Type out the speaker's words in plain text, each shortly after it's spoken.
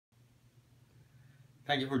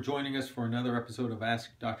Thank you for joining us for another episode of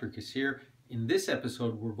Ask Dr. Kassir. In this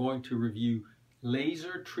episode, we're going to review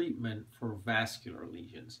laser treatment for vascular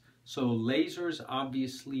lesions. So lasers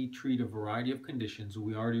obviously treat a variety of conditions.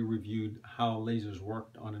 We already reviewed how lasers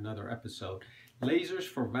worked on another episode. Lasers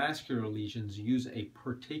for vascular lesions use a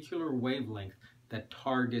particular wavelength that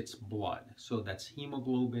targets blood. So that's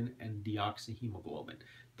hemoglobin and deoxyhemoglobin.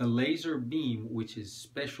 The laser beam, which is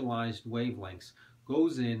specialized wavelengths,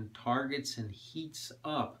 goes in, targets and heats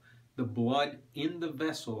up the blood in the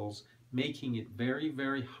vessels, making it very,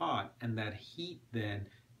 very hot, and that heat then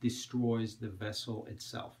destroys the vessel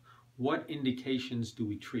itself. What indications do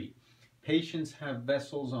we treat? Patients have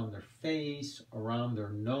vessels on their face, around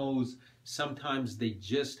their nose. Sometimes they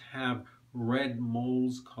just have red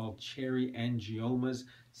moles called cherry angiomas.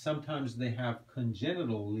 Sometimes they have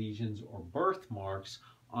congenital lesions or birthmarks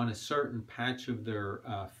on a certain patch of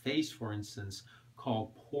their face, for instance,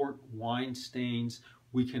 called port wine stains.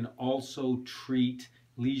 We can also treat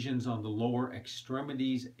lesions on the lower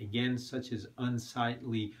extremities, again, such as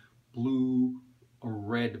unsightly blue or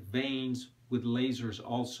red veins with lasers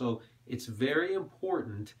also. It's very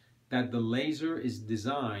important that the laser is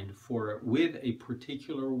designed with a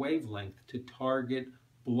particular wavelength to target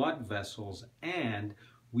blood vessels, and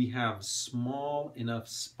we have small enough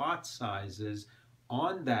spot sizes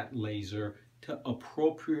on that laser to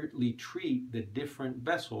appropriately treat the different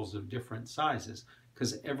vessels of different sizes,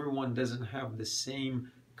 because everyone doesn't have the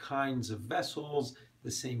same kinds of vessels,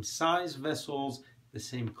 the same size vessels, the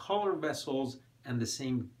same color vessels, and the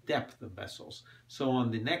same depth of vessels. So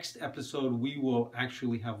on the next episode, we will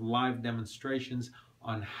actually have live demonstrations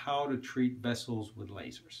on how to treat vessels with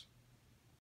lasers.